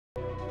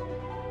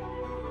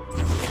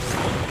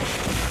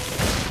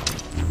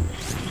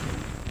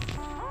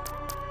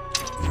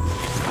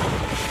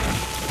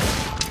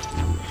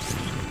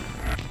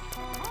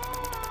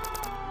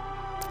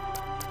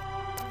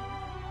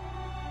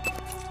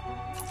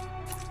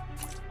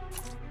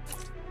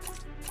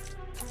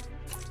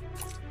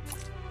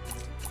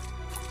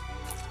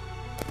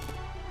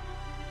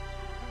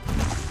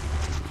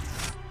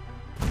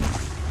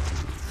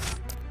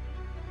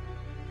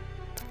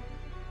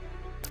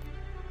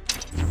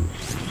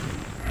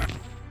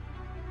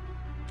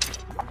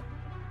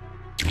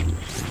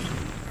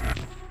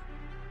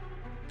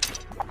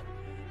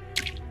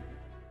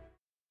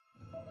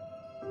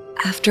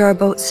After our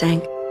boat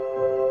sank,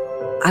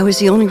 I was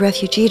the only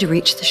refugee to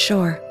reach the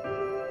shore.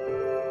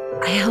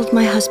 I held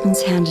my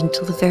husband's hand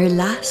until the very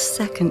last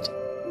second.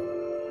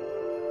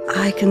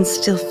 I can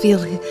still feel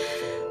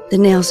the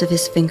nails of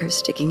his fingers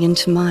sticking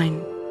into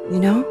mine, you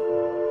know?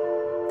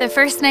 The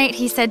first night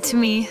he said to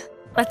me,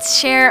 "Let's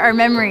share our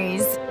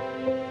memories."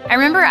 I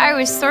remember I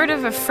was sort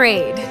of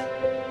afraid,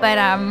 but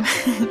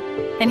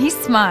and he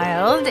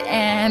smiled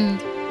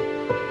and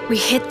we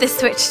hit the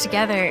switch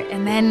together,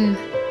 and then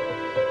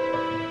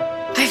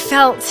I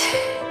felt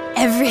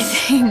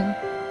everything.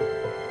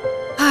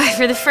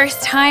 For the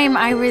first time,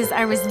 I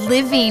was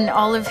living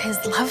all of his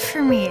love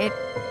for me.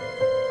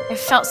 It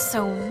felt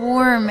so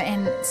warm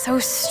and so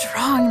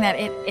strong that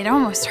it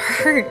almost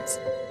hurt.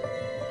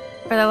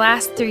 For the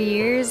last 3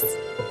 years,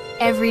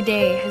 every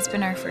day has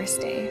been our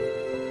first day.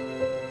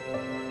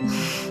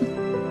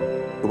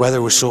 The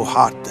weather was so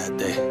hot that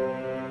day.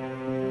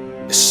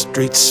 The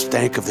streets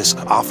stank of this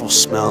awful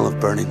smell of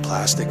burning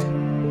plastic.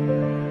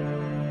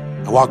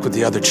 I walked with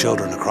the other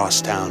children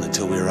across town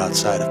until we were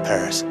outside of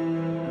Paris.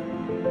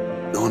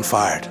 No one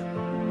fired.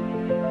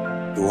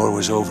 The war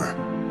was over.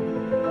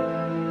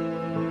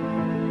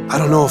 I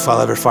don't know if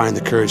I'll ever find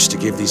the courage to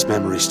give these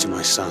memories to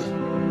my son,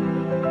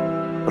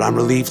 but I'm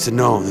relieved to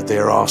know that they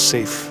are all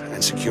safe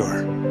and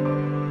secure.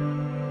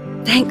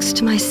 Thanks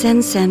to my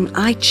Sen-Sen,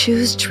 I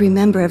choose to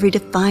remember every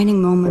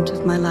defining moment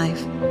of my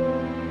life.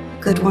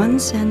 Good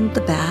ones and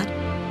the bad.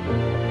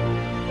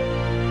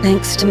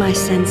 Thanks to my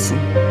Sen-Sen,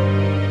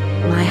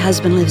 my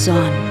husband lives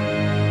on,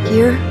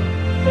 here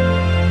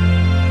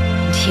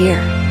and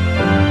here.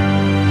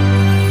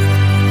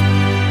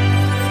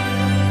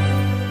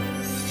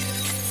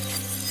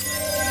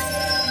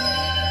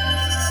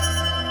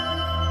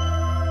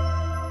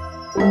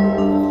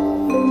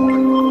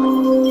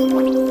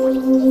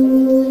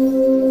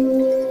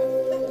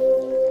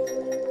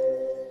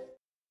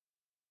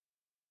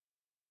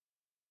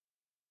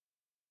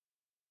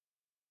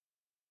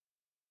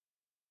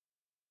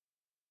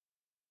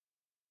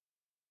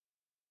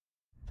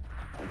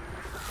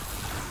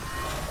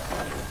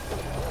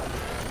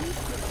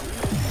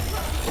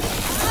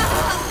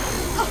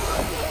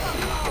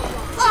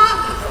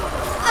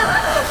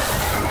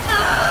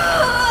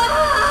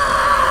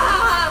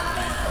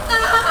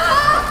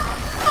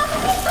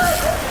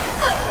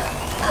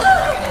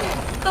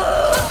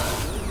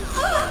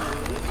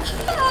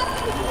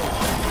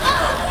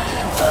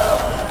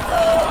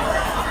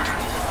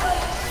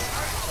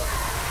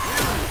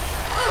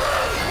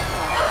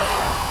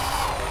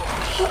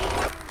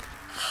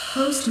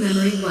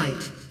 Post-memory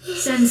wiped.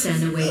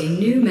 Sen-Sen awaiting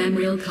new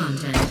memorial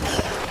content.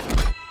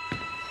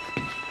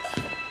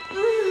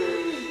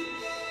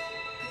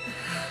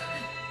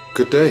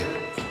 Good day.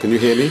 Can you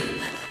hear me?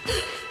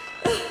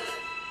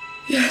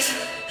 Yes.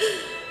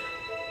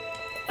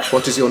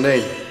 What is your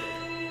name?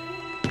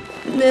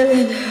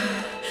 Nilin.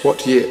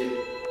 What year?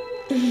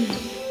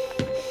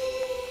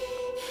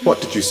 What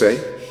did you say?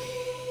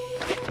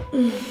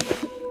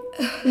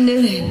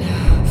 Nilin.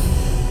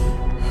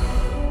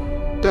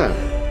 Damn.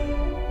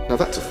 Now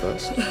that's a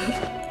first.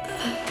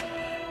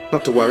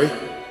 Not to worry.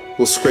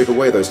 We'll scrape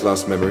away those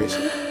last memories.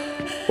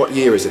 What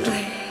year is it?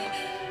 I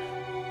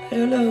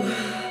don't know.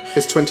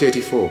 It's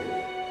 2084.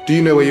 Do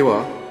you know where you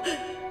are?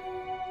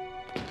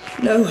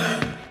 No.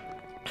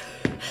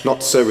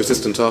 Not so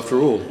resistant after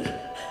all.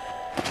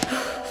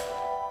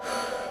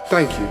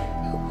 Thank you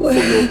for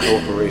your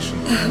cooperation.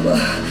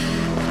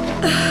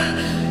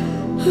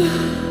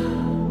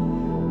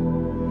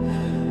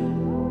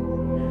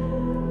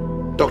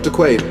 Dr.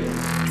 Quaid.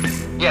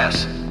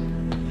 Yes.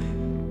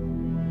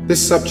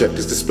 This subject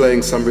is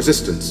displaying some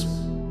resistance.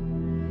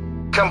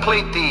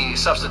 Complete the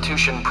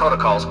substitution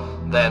protocols,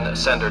 then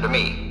send her to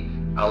me.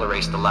 I'll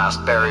erase the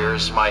last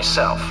barriers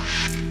myself.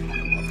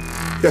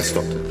 Yes,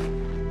 Doctor.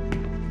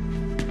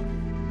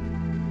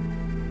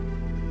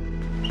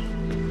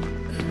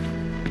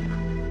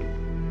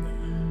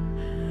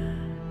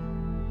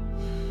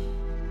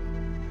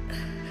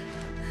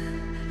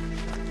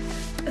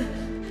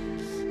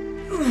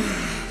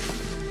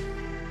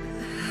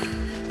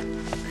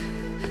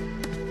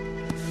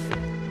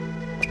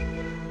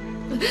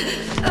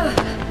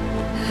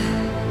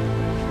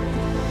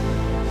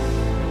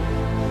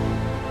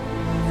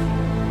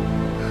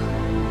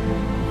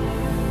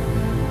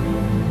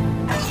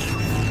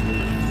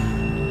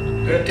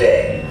 Good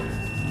day.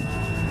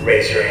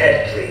 Raise your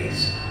head,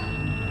 please.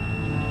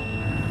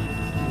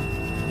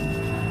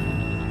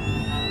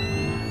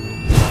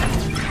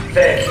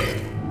 Thank you.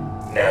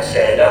 Now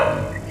stand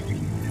up.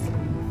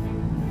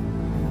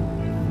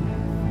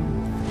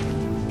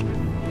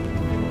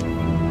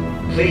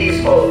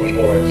 Please follow the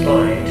orange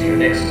line to your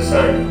next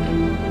assignment.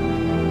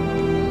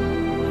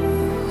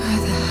 Where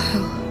the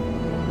hell?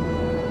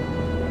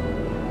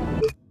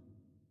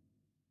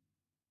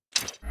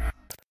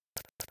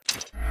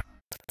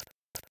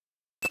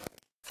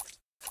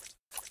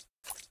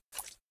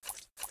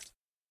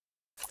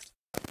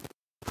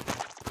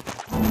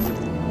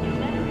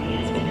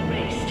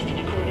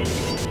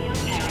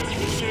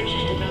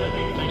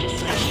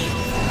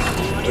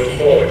 Move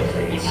forward,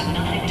 please. You have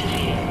nothing to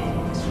fear.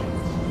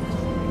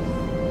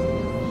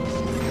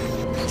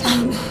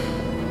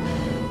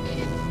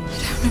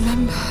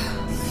 remember.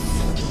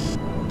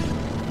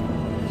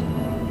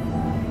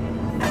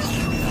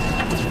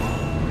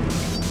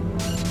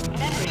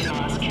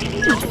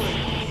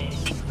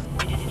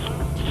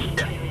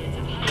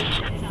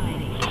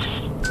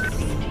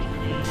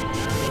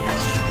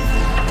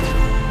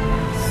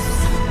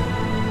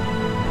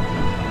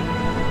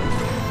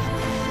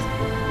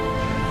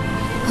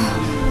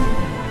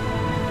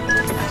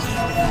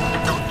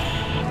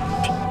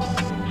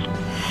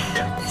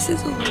 This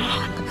is all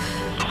wrong.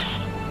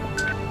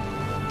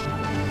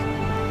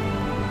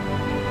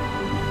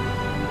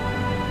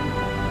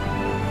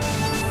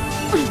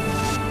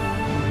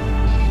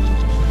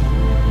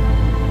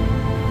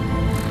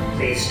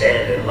 Please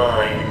stand in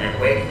line and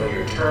wait for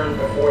your turn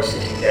before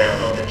sitting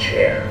down on the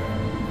chair.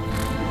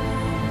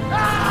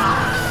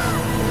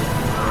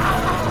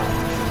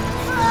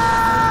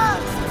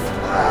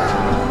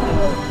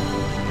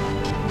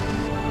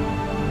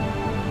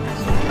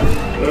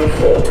 Move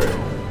forward.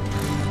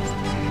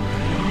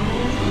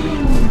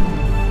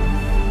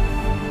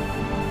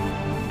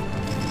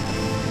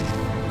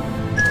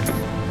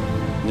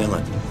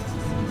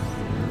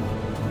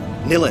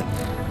 Nilin,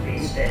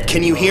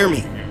 can you hear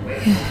me?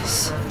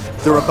 Yes.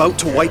 They're about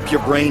to wipe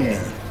your brain,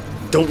 Nilin.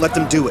 Don't let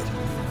them do it.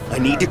 I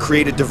need to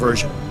create a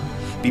diversion.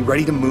 Be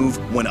ready to move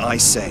when I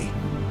say.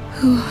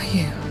 Who are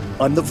you?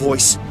 I'm the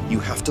voice you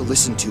have to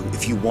listen to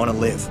if you want to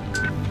live.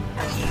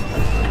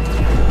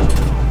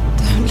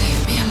 Don't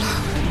leave me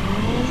alone.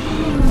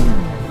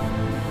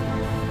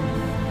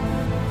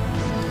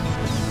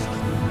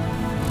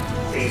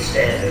 Please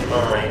stand in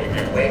line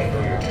and wait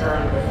for your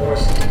turn before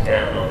sitting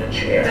down on the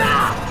chair.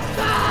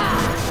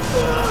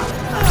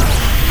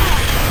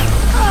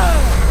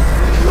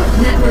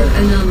 Network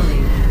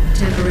anomaly.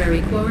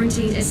 Temporary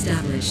quarantine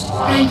established.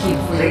 Thank you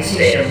for your Please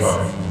stay in patience.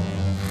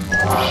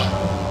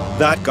 line.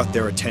 That got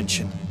their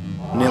attention.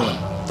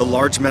 Nilin, the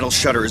large metal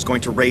shutter is going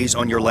to raise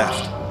on your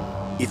left.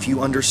 If you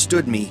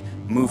understood me,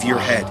 move your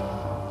head.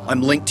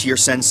 I'm linked to your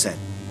sensen.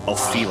 I'll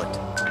feel it.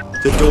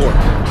 The door.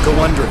 Go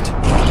under it.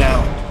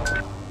 Now.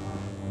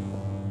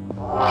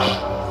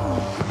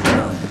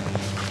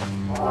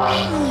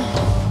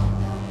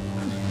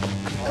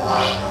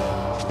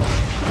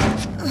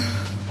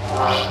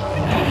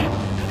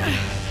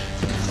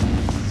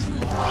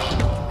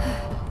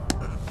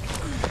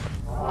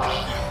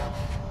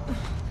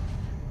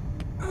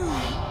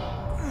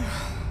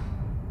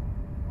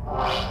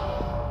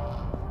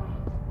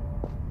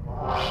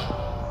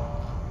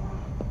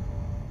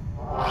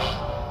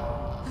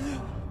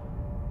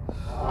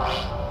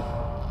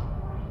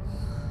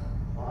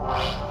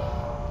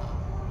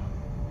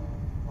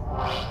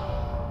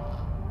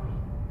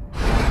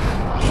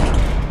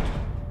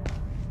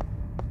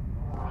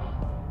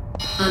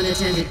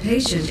 Unattended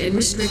patient in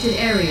restricted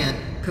area.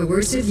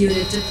 Coercive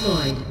unit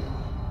deployed.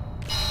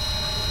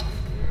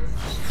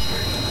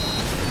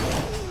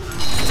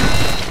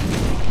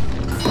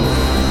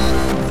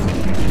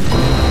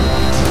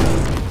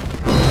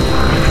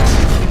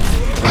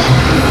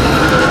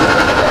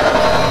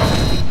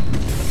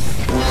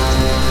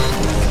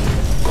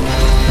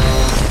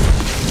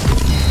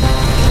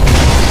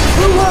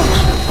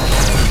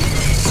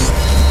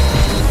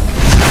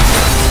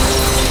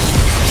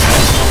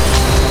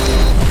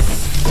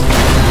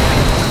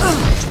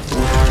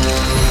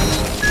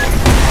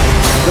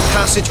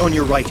 Passage on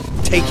your right.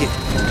 Take it.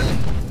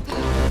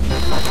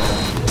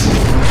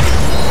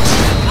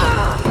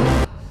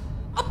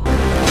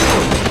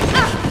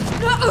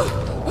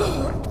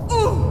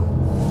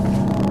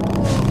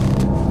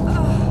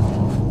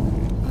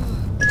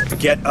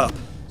 Get up.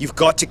 You've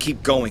got to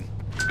keep going.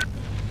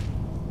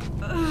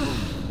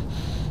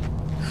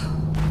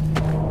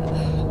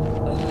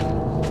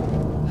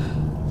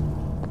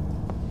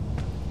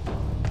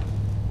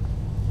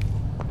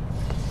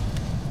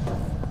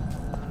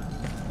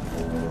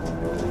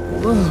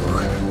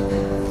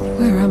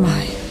 Where am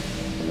I?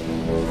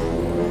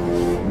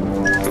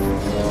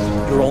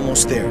 You're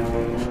almost there.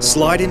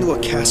 Slide into a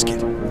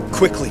casket.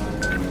 Quickly.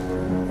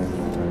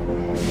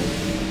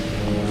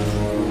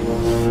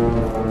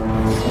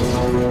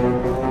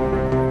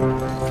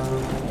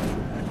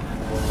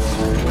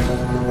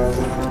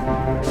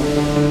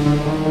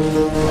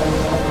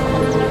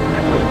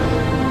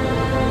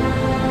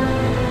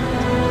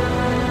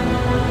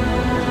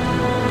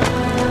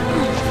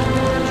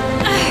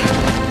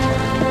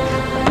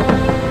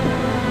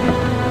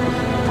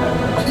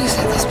 Please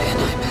let this be a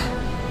nightmare.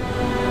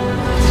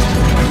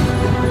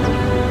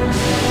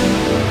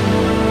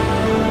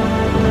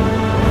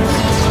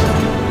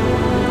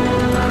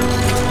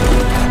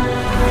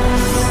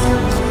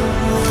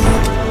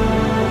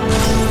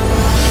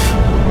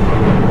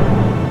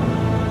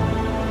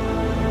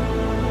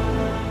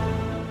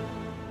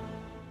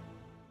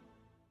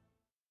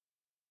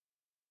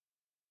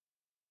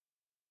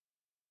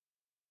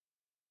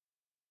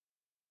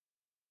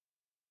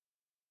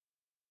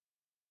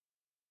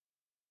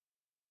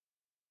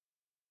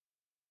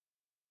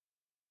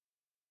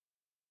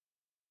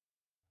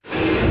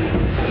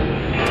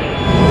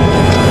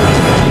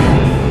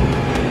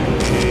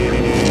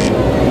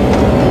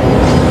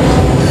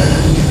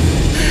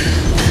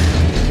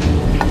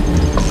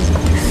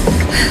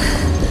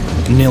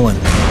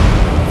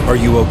 Nilin, are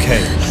you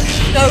okay?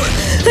 No,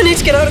 I need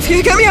to get out of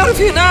here. Get me out of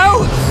here now!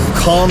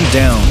 Calm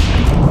down.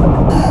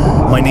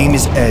 My name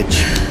is Edge.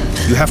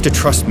 You have to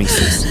trust me,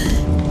 sis.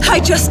 I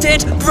just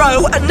did,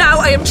 bro, and now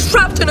I am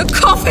trapped in a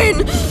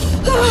coffin!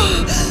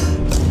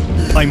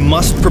 I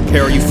must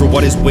prepare you for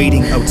what is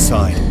waiting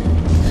outside.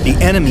 The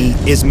enemy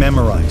is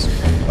Memorize,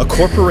 a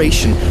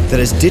corporation that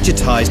has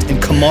digitized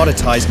and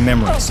commoditized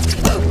memories.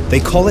 They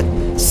call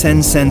it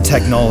Sen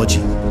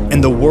technology,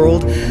 and the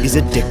world is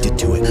addicted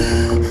to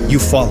it. You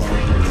follow.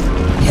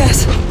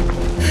 Yes.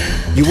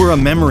 You were a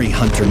memory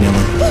hunter,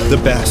 Nilin, the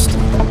best.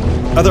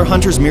 Other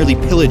hunters merely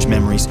pillage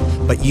memories,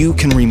 but you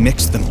can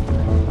remix them.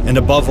 And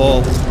above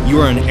all, you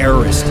are an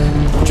errorist,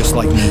 just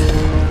like me.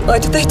 Why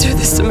did they do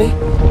this to me?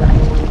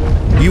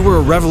 You were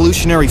a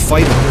revolutionary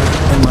fighter,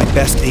 and my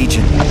best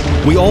agent.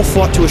 We all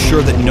fought to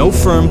assure that no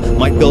firm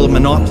might build a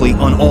monopoly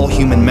on all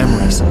human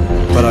memories.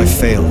 But I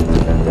failed.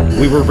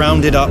 We were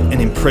rounded up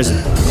and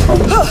imprisoned.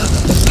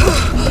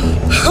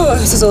 Oh,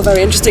 this is all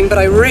very interesting, but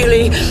I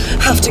really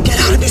have to get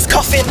out of this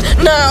coffin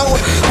now!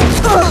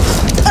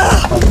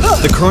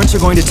 The currents are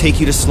going to take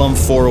you to Slum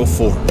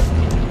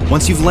 404.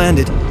 Once you've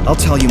landed, I'll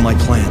tell you my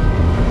plan.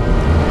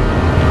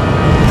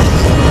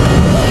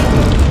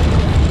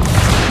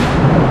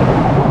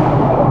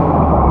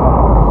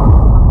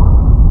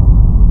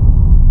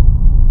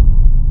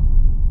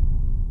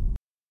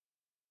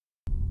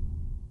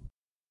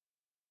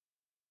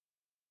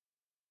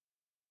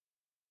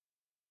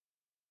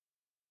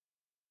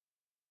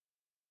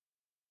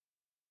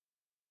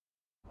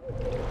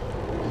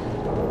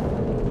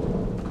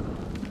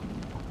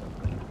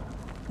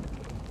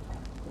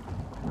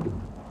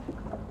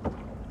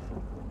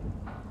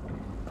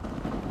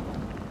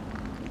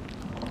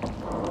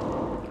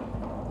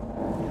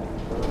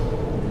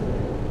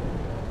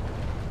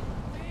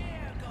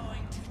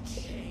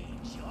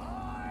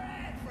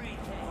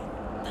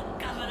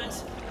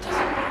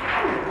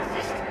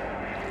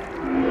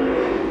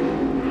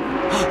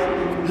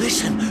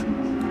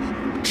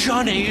 Listen!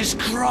 Johnny is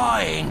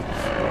crying!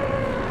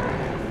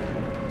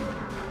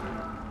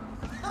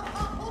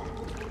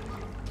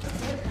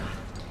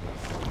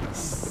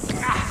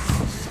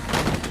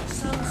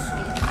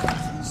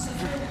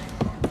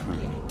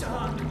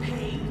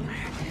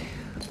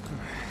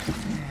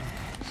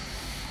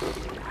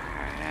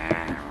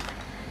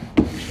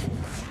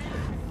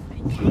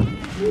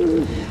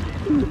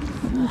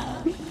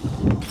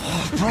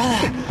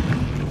 Brother!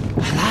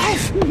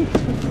 Alive?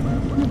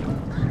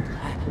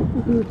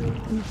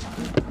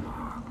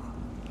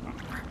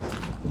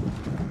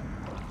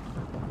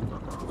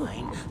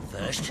 Mine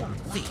first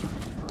thief.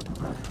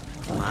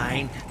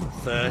 Mine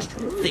first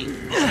thief.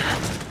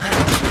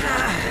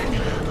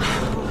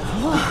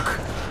 Look!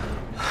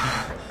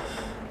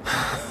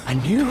 I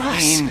knew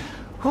us.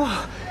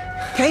 Oh,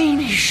 pain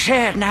is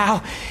shared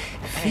now.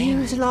 Fear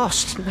is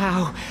lost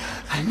now.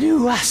 I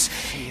knew us.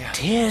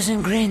 Tears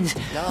and grins.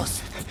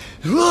 Lost.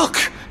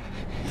 Look!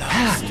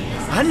 Lost.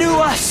 I knew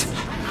us.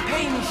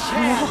 Pain is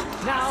shared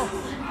now.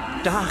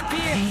 Dark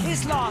pain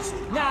is lost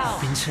now.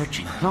 I've been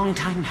searching a long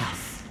time now.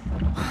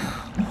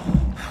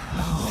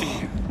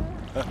 Fear.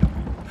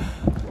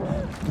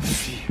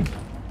 Fear.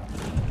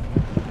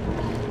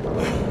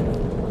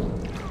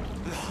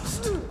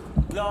 Lost.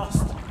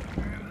 Lost.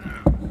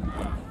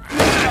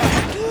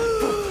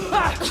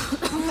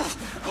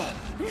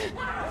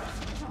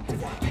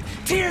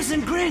 Tears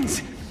and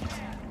grins.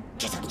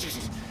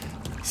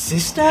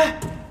 Sister?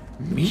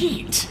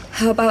 Meet.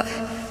 How about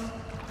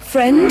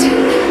friend?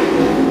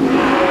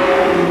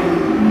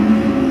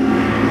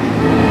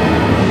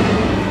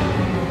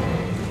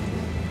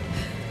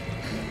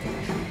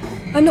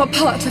 I'm not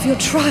part of your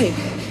tribe.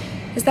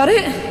 Is that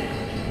it?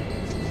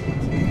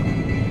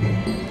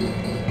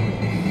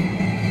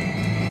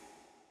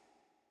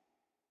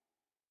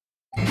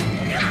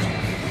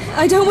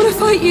 I don't want to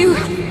fight you.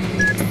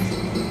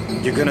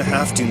 You're gonna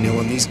have to,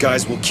 Nilin. These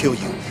guys will kill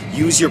you.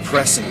 Use your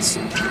presence.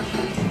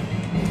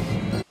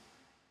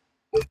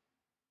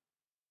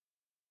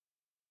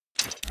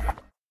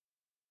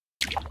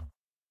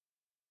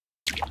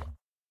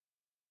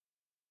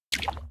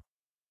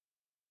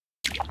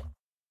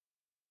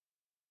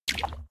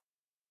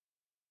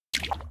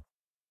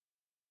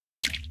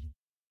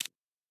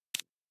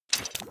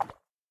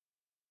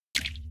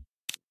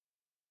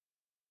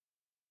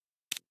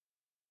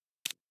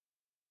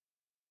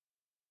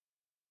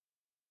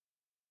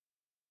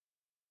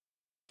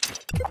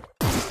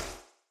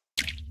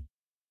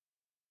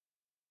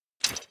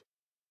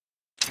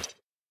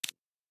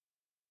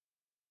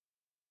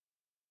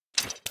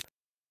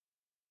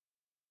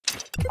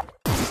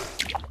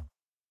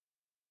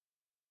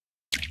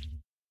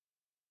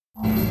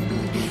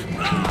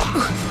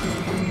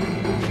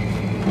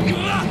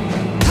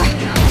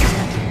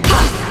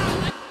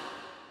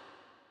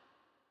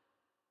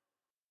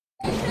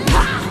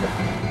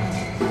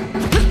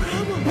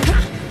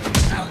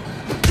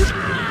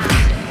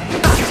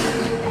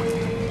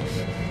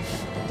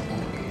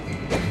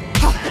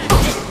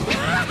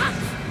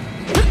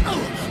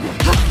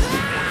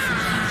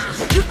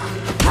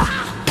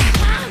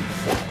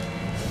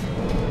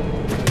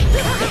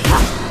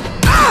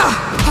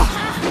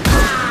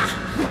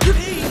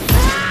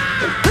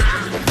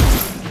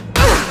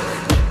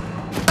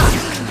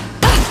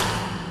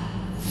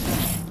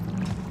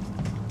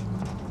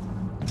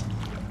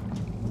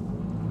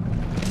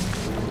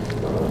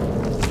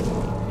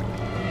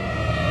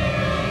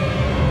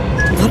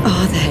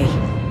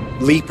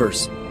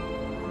 Leapers.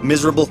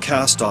 Miserable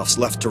cast-offs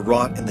left to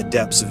rot in the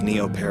depths of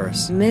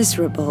Neo-Paris.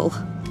 Miserable.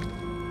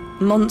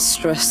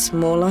 Monstrous,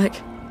 more like.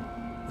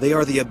 They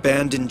are the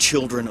abandoned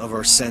children of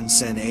our Sen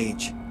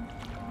age.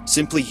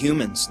 Simply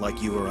humans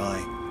like you or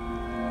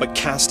I, but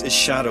cast as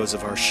shadows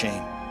of our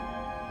shame.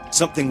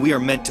 Something we are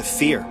meant to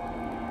fear.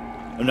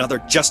 Another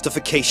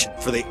justification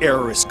for the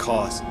errorist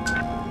cause.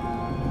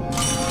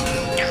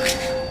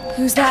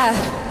 Who's there?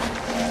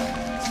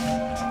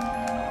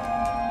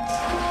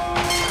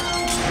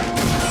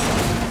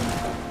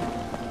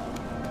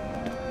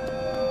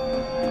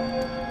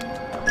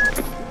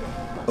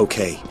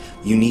 Okay,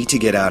 you need to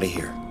get out of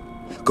here.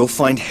 Go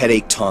find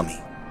Headache Tommy.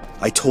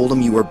 I told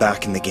him you were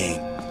back in the game.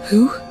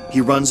 Who?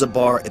 He runs a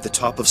bar at the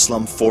top of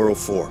Slum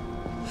 404.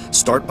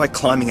 Start by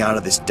climbing out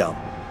of this dump,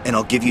 and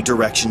I'll give you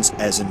directions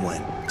as and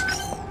when.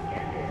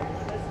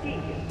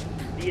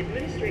 The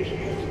administration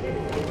has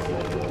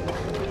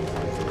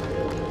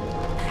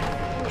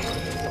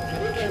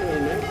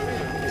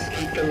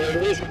escaped from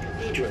Louise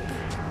Cathedral.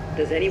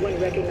 Does anyone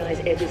recognize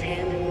Edge's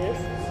hand in this?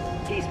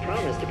 He's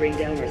promised to bring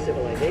down our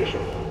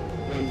civilization.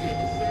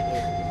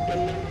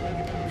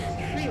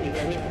 Freely,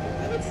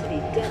 let's be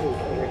doubled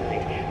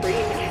overnight,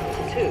 bringing the count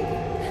to 2.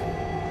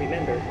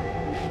 Remember,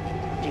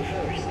 you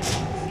first.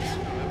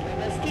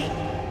 Mesquite,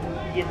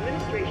 the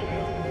administration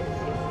has...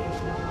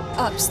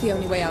 Up's the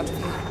only way out of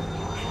here.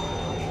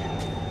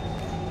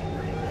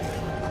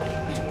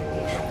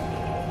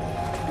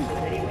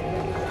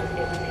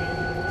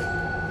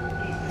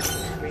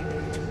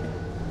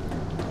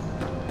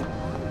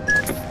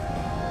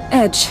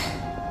 Edge.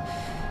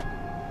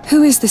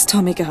 Who is this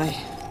Tommy guy?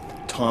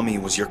 Tommy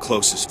was your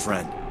closest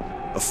friend.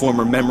 A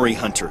former memory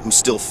hunter who's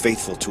still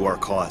faithful to our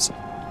cause.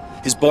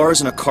 His bar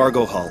is in a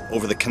cargo hull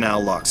over the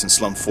canal locks in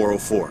Slum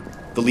 404.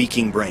 The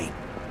Leaking Brain.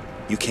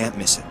 You can't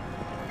miss it.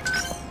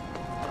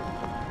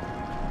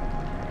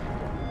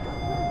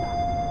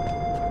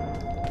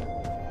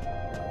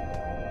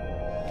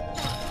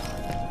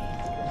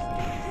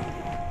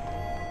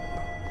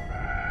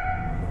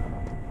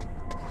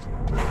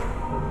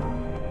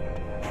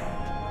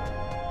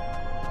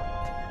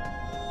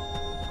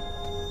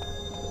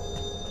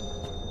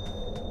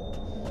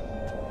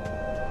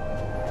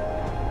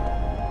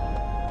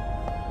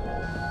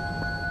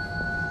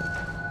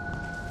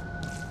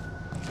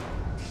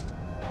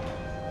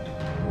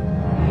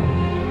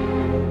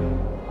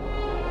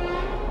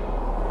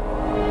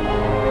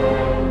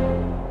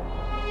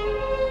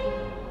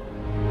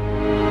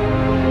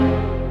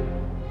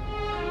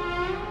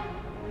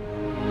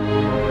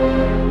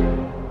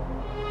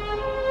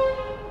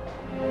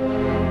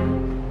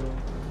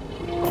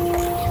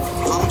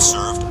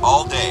 Served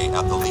all day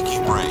at the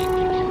Leaking Brain.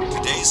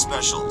 Today's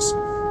specials: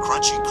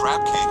 crunchy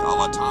crab cake a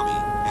la Tommy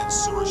and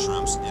sewer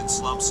shrimps in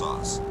slum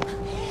sauce.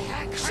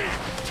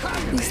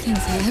 These things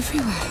are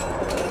everywhere.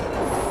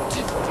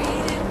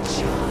 Defeated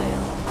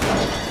child.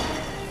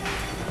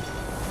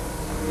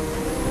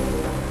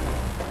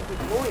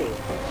 Good morning.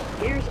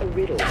 Here's a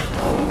riddle.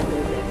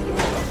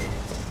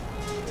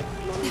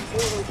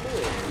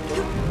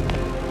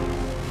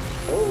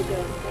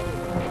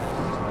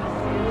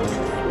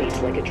 Sweet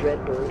like a dread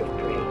bird of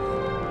prey.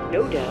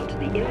 No doubt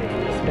the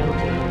infamous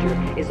bounty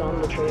hunter is on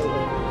the trail of...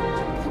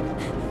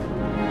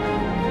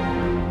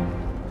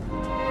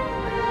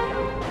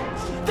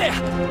 There!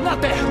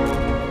 Not there!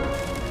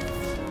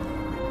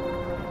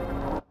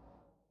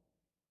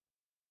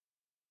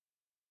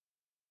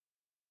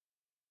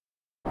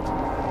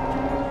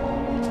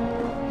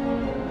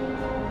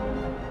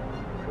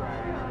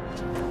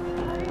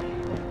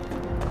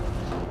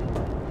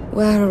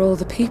 Where are all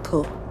the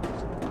people?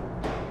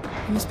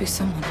 There must be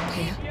someone up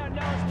here.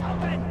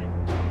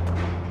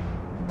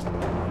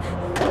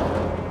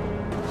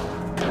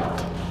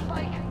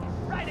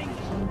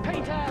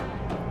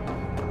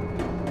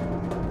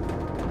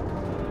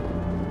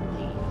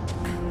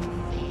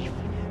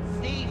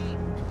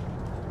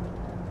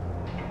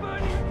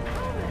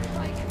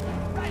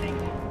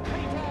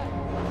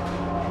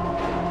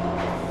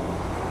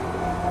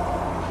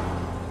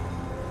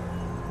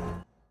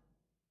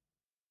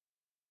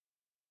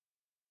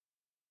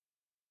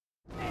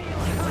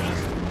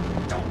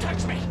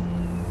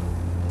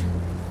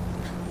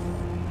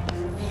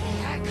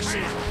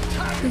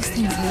 These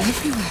things are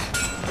everywhere.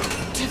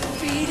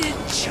 Defeated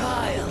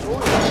child.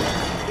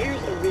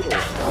 Here's a riddle.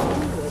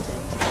 Who was it?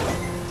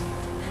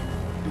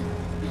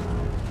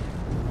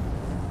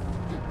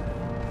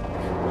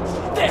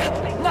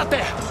 There! Not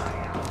there!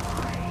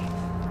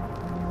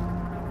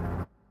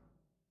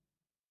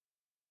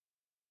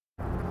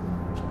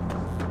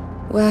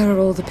 Where are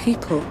all the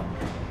people?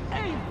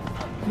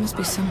 There must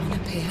be someone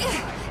up here.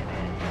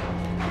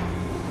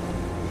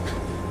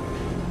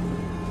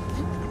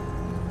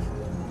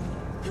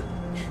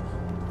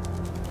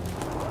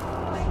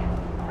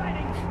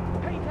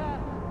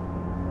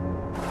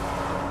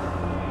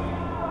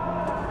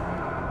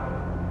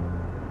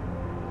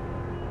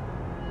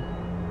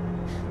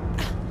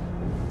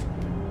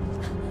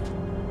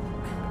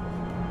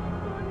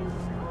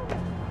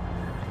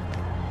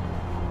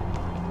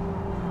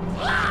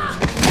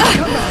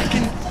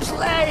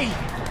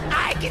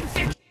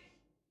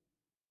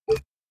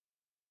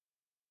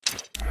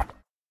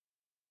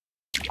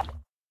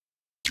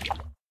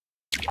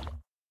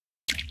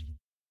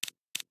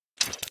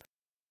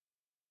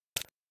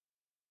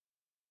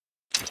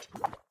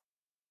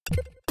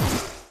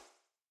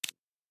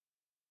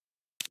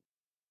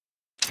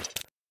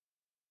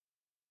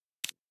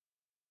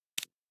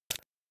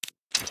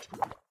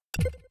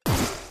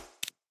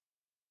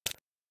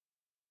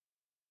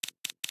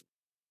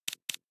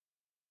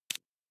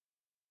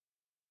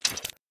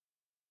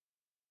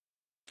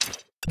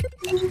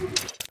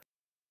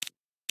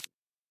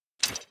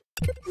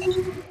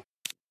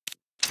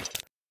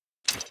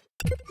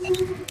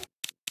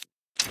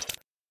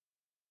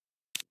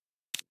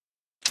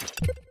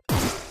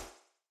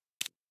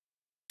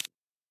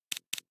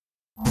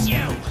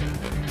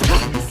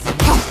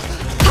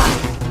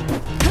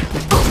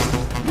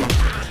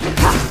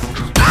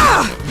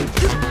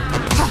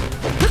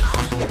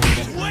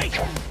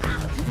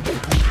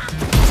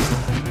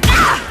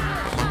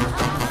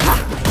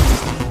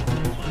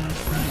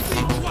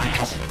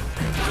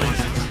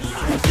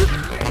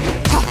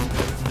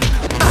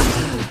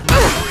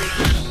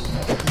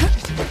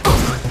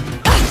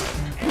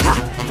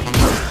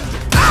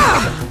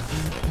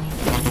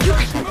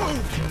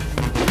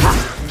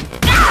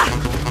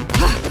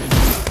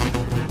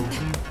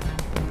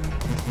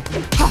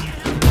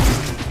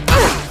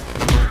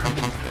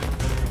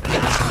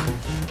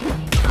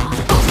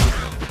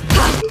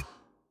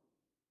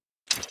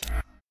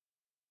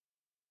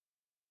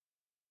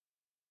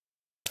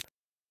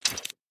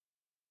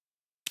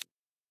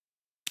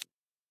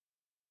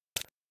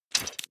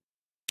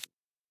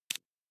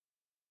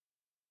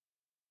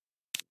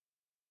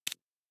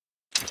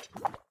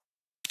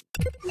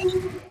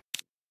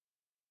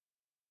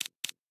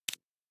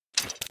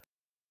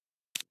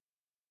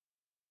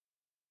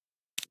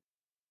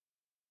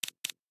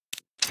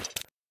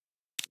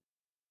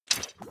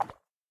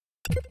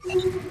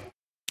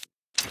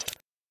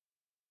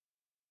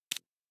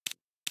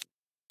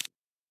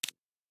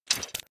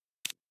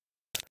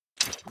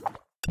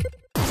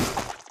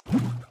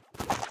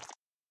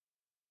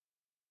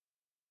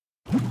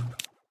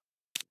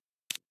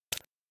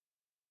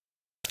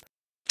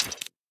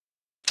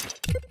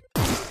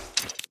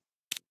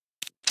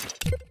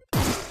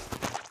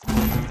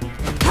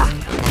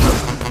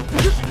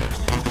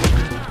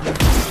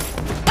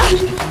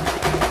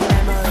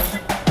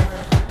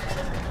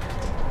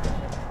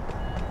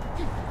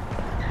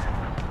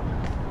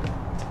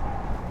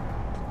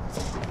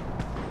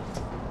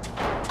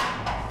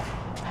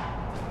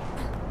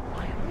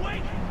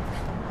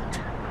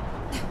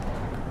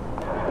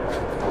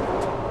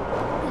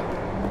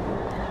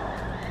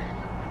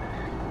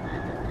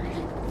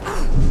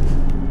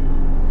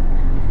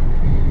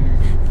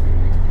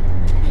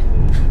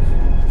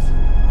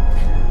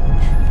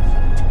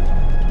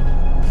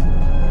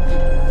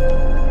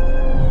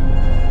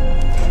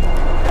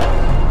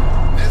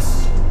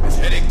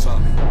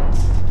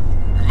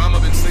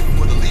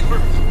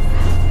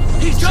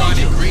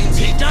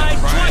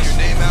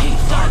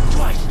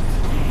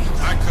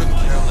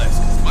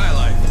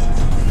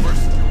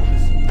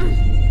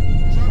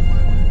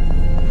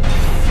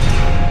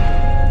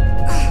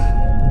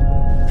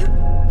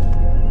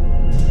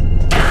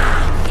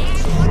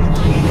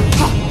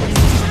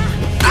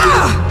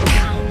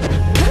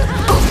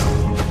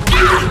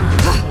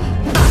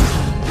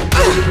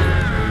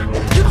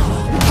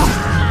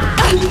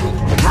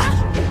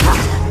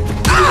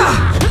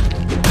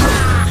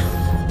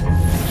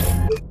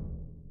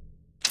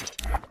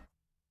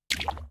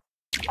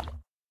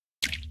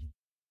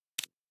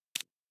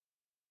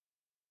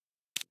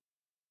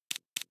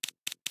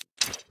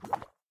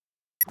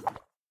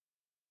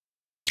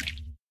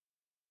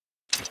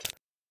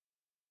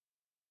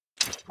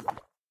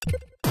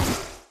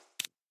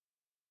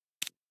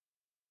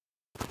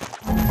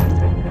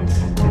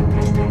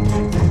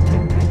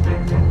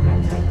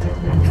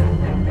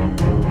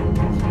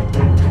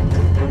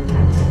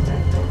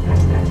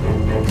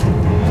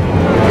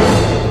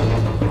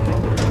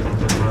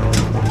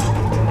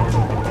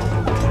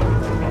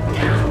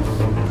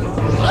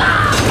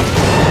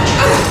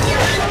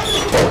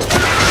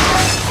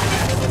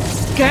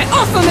 Get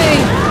off of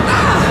me!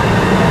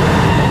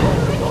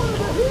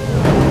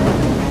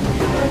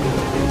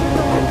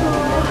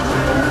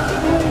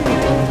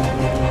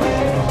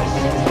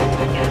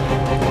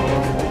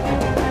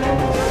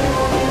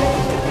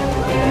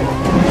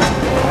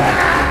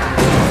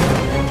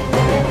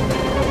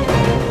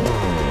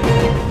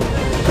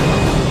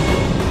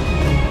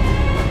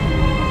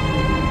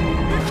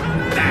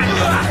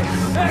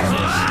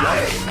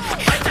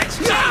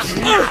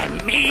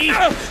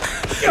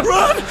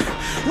 Run!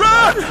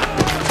 Run!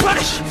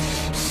 Punish!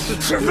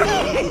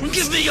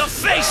 Give me your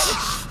face!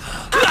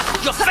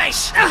 Your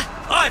face!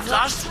 I've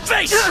lost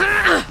face!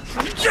 Bad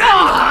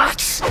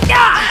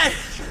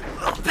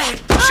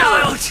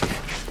child!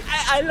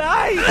 I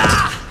lied!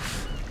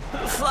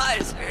 The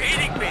flies are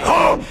eating me!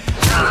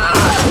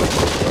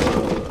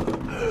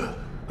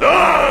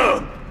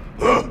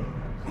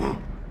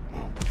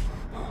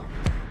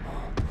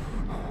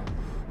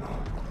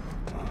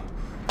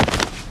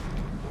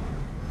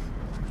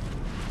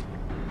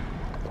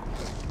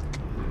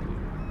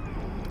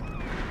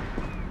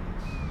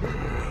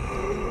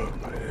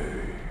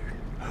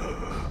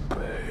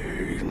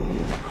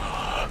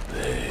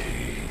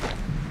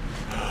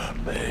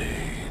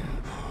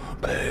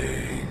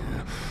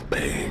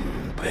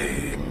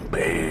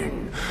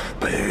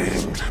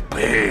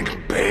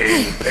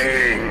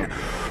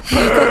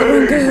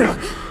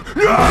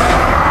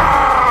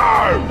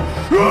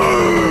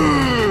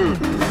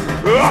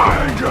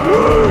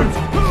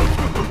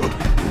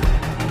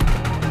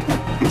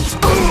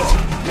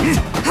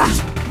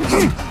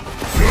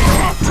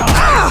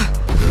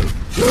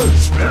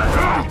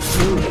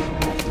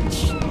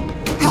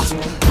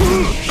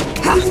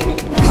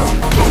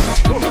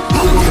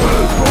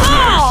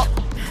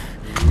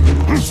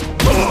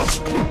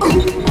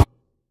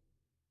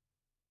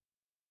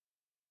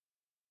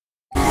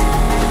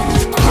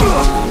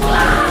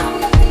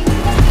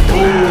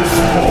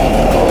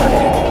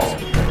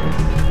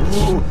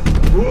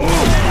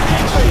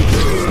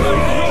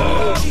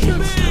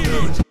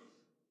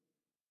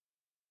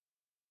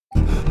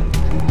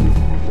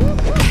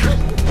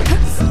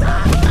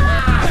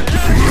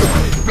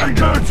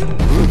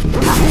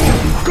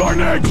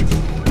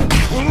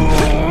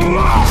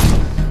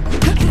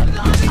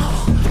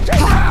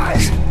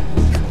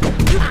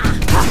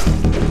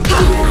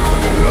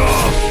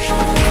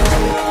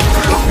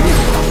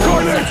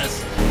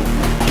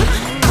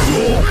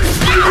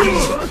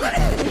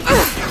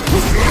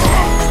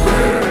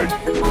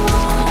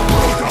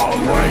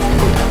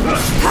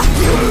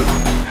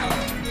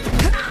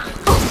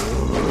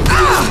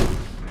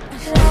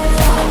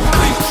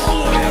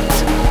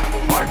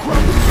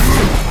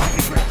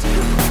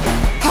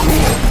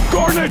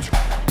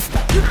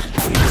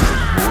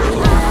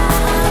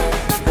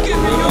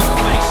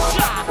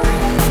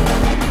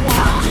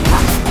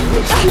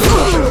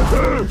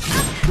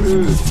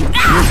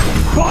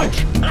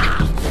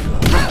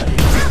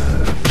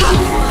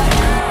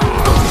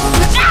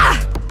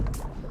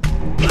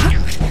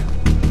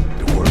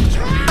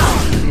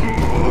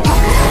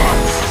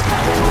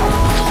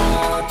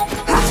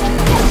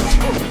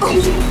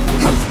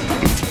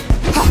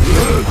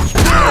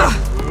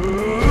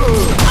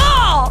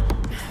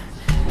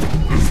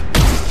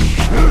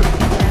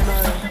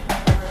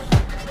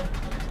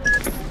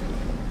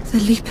 The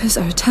Leapers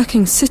are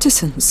attacking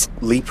citizens.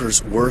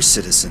 Leapers were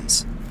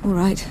citizens. All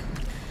right.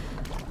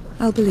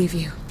 I'll believe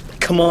you.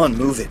 Come on,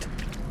 move it.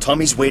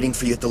 Tommy's waiting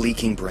for you at the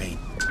Leaking Brain.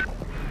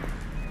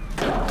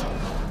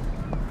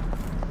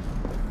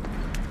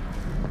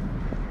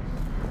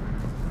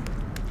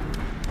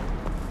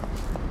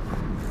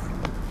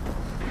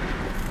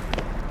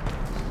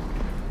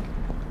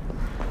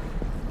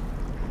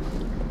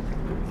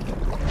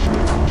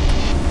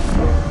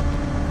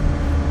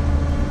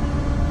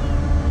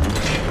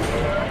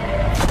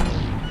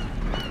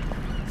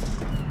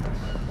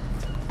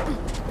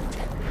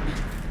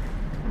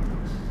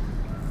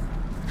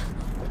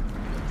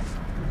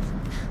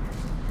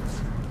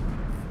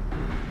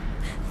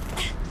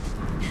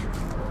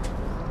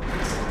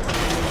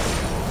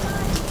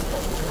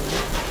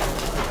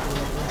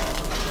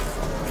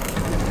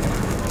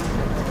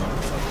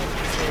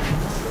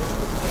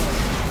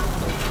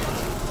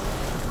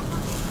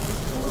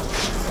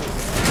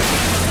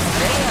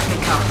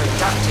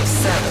 Productive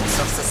servants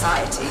of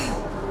society.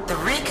 The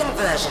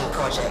Reconversion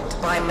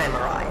Project by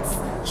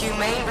Memorize.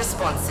 Humane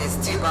responses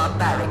to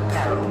barbaric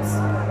perils.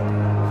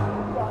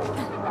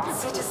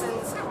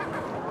 Citizens...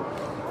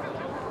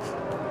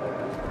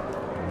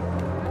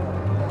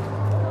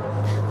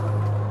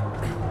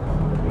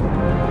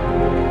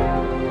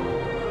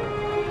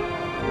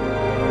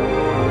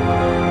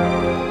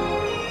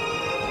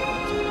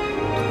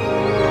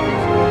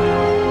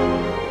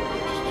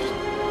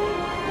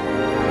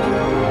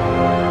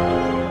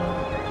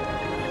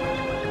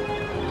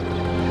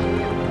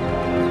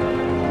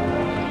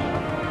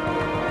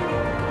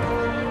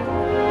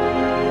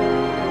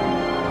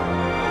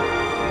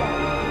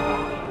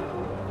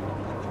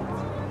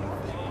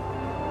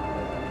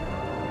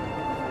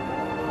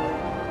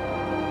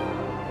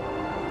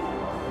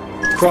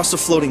 Cross a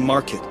floating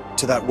market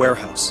to that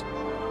warehouse.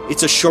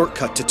 It's a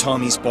shortcut to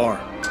Tommy's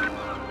bar.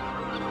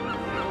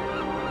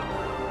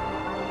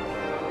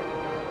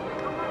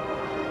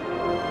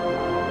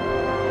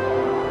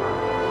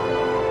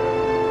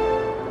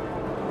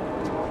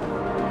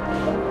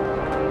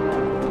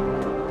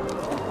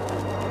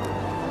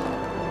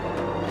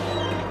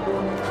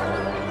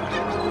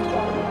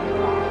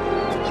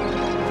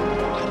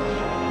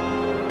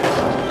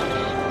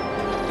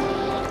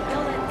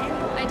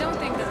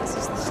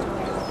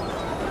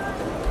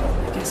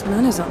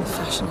 Manners aren't the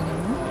fashion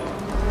anymore.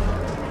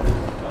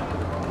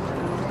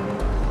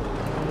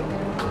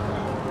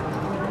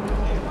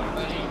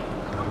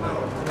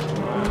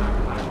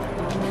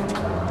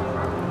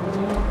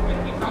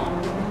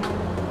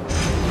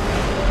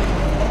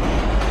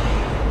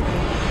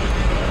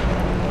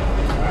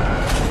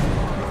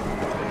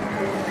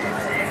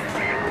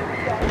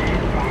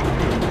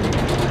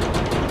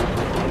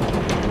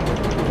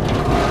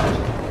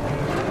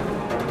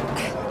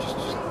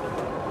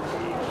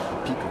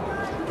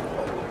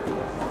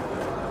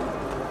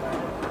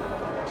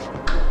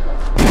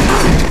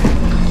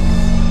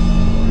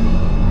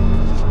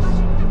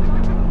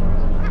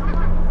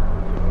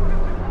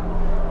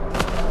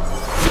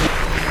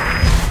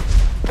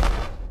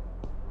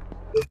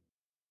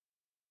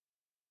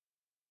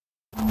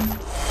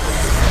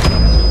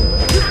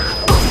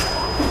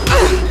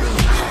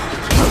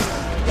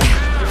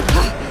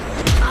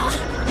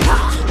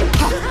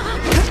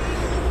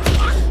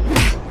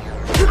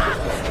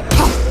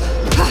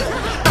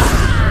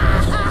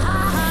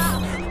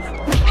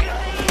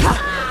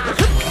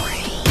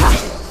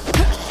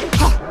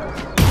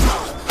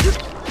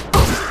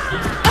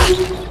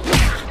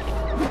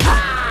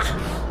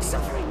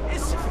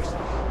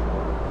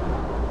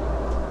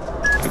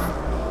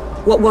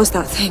 What was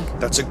that thing?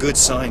 That's a good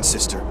sign,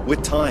 sister.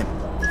 With time,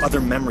 other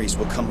memories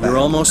will come back. You're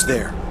almost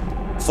there.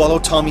 Follow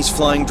Tommy's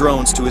flying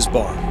drones to his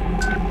bar.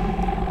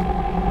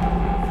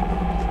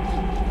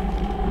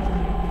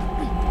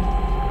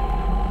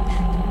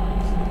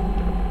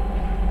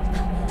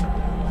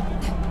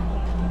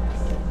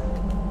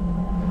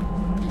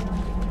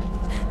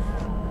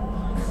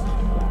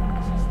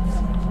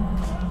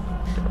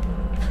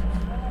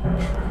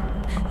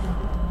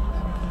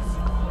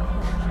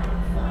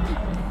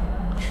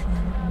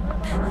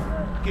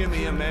 Give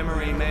me a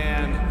memory,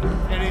 man.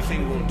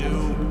 Anything will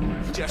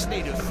do. Just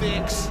need a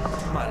fix.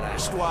 My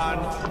last one.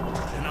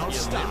 And I'll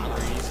stop. Your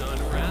memory's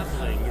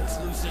unraveling. It's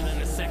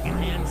loosening a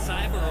second-hand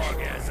cyber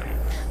orgasm.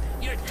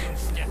 You're 2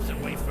 steps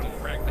away from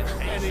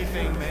fragmentation.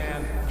 Anything,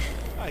 man.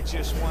 I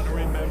just want to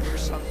remember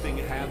something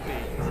happy.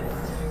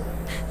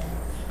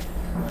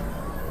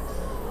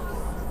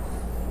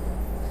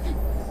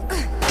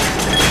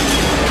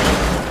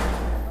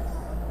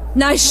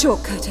 Nice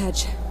shortcut,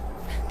 Edge.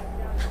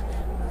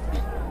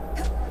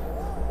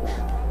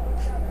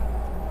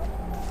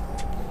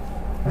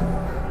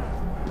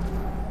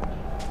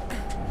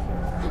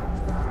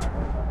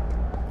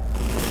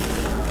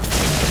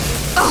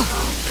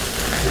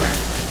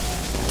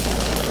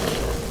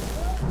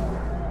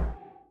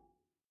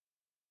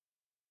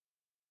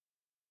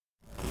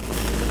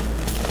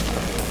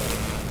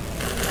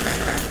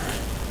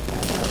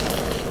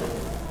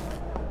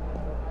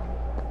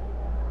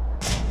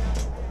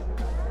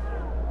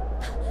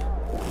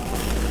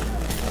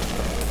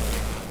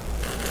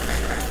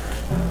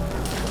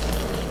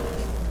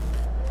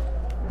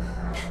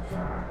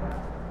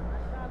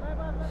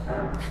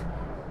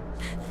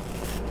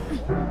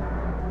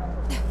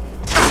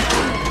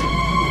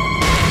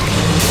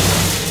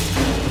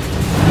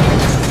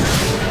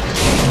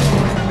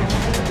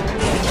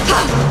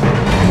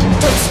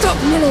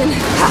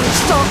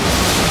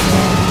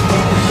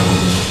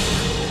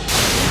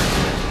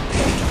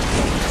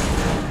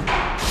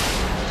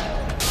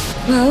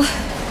 Well,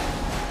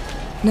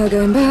 no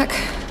going back.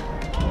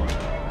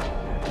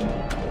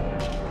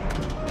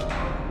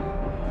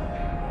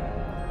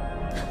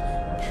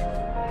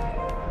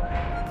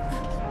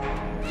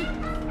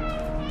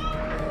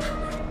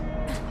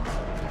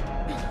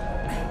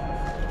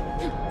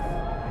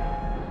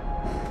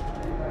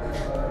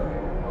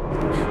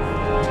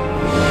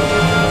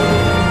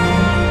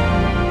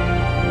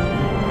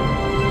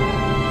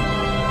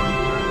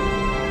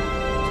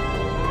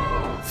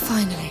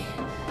 Finally,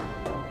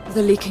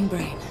 the leaking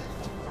brain.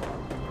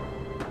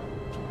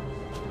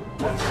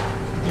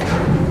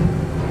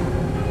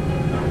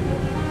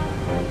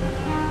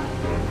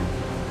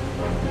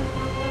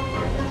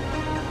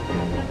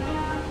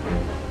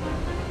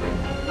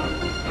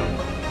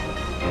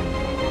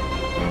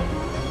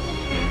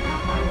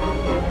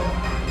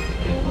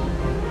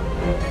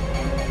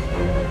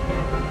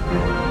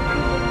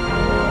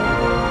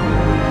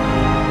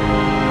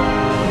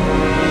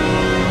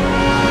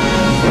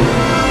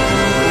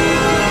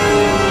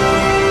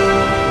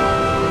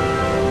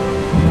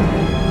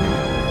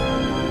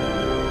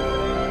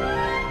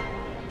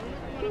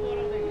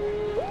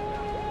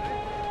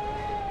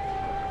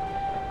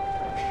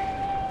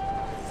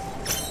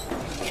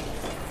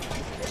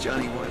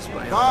 Johnny wants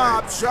my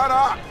Bob, heart. shut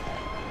up!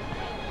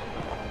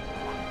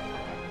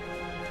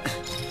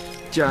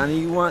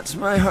 Johnny wants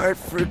my heart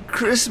for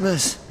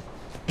Christmas.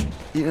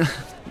 You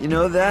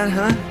know that,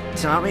 huh,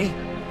 Tommy?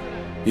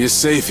 You're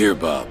safe here,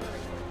 Bob.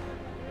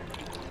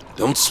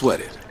 Don't sweat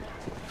it.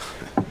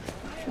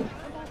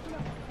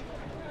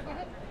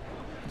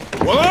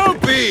 Well, I'll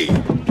be!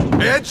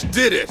 Edge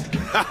did it!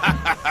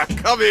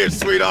 Come here,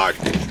 sweetheart!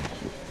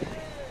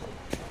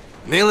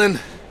 Nealon,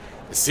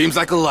 it seems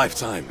like a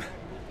lifetime.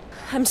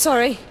 I'm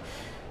sorry.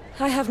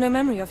 I have no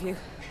memory of you.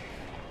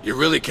 You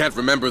really can't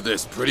remember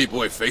this pretty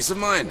boy face of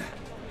mine?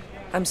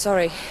 I'm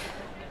sorry.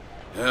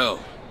 Hell.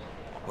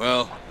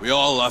 Well, we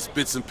all lost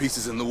bits and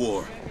pieces in the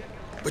war.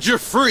 But you're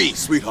free,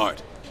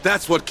 sweetheart.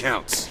 That's what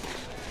counts.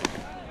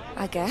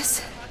 I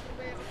guess.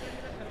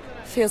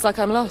 Feels like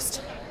I'm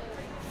lost.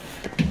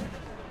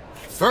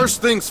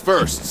 First things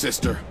first,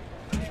 sister.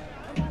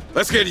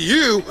 Let's get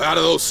you out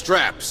of those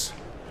straps.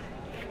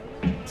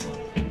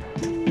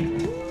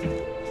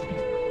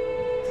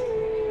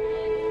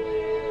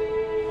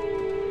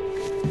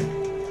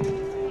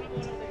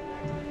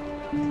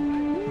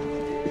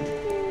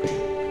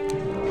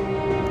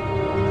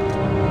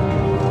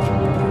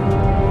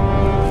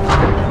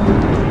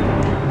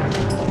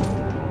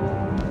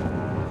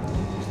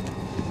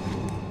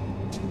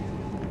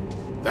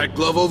 That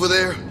glove over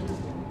there,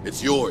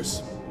 it's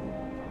yours.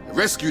 I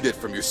rescued it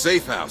from your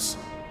safe house,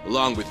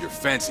 along with your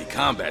fancy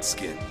combat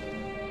skin.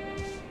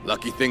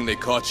 Lucky thing they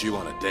caught you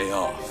on a day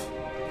off.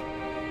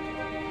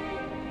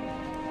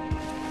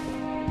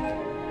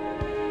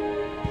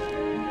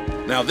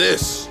 Now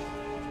this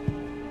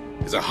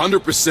is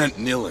 100%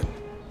 Nilin.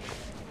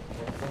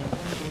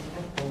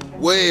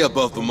 Way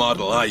above the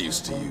model I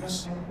used to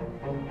use.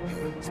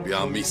 It's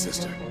beyond me,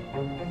 sister.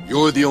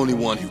 You're the only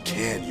one who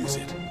can use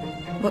it.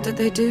 What did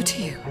they do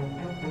to you?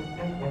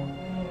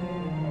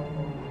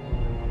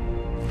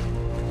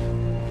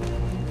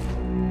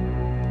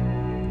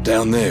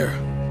 Down there,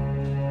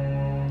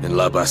 in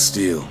La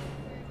Bastille.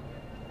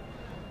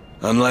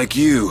 Unlike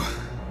you,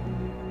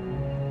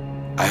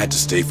 I had to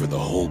stay for the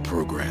whole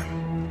program.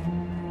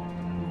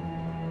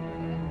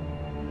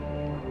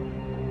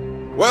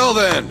 Well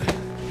then,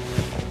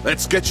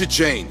 let's get you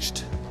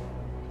changed.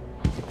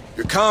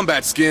 Your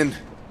combat skin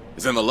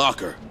is in the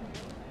locker.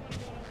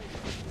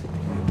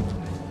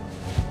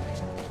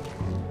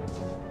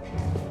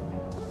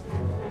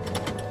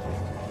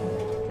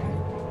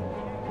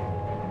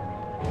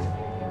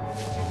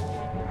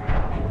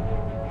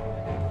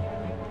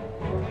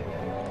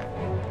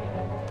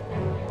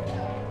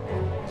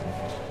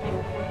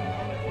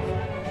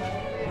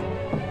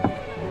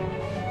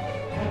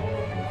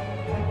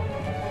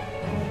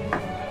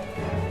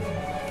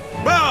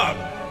 Bob!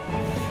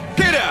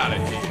 Get out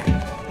of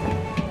here!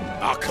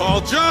 I'll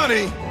call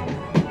Johnny!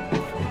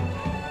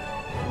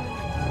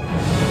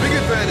 Big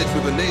advantage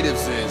with the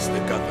natives is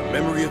they've got the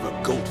memory of a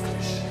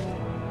goldfish.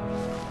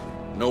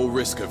 No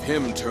risk of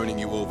him turning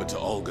you over to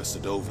Olga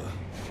Sedova.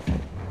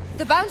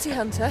 The bounty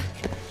hunter?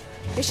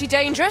 Is she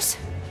dangerous?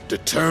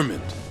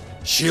 Determined.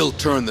 She'll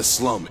turn the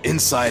slum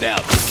inside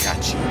out to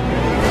catch you.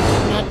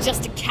 Not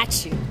just to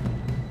catch you.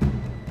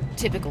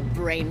 Typical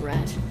brain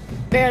rat.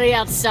 Barely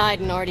outside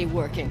and already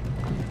working.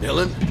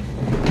 Dylan?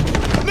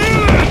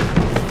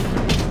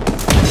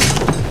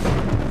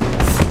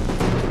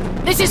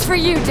 This is for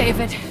you,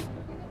 David.